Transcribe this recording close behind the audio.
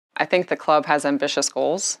I think the club has ambitious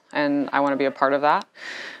goals, and I want to be a part of that.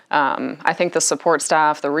 I think the support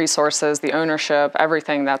staff, the resources, the ownership,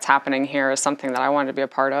 everything that's happening here is something that I wanted to be a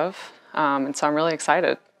part of, and so I'm really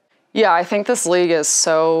excited. Yeah, I think this league is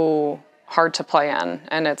so hard to play in,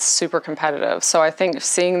 and it's super competitive. So I think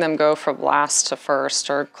seeing them go from last to first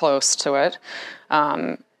or close to it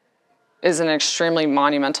is an extremely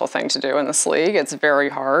monumental thing to do in this league. It's very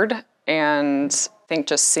hard, and I think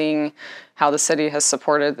just seeing how the city has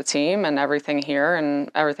supported the team and everything here and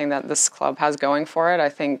everything that this club has going for it, I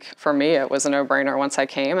think for me it was a no-brainer once I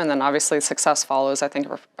came, and then obviously success follows, I think,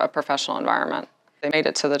 a professional environment. They made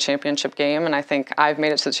it to the championship game, and I think I've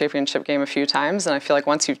made it to the championship game a few times, and I feel like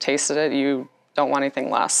once you've tasted it, you don't want anything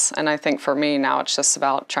less. And I think for me now it's just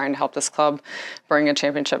about trying to help this club bring a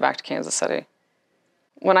championship back to Kansas City.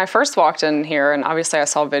 When I first walked in here, and obviously I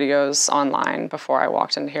saw videos online before I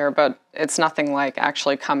walked in here, but it's nothing like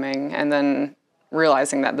actually coming and then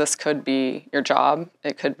realizing that this could be your job.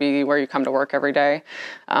 It could be where you come to work every day.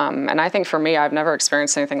 And I think for me, I've never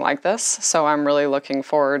experienced anything like this, so I'm really looking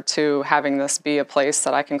forward to having this be a place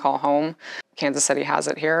that I can call home. Kansas City has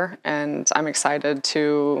it here, and I'm excited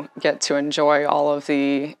to get to enjoy all of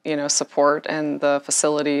the support and the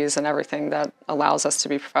facilities and everything that allows us to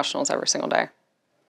be professionals every single day.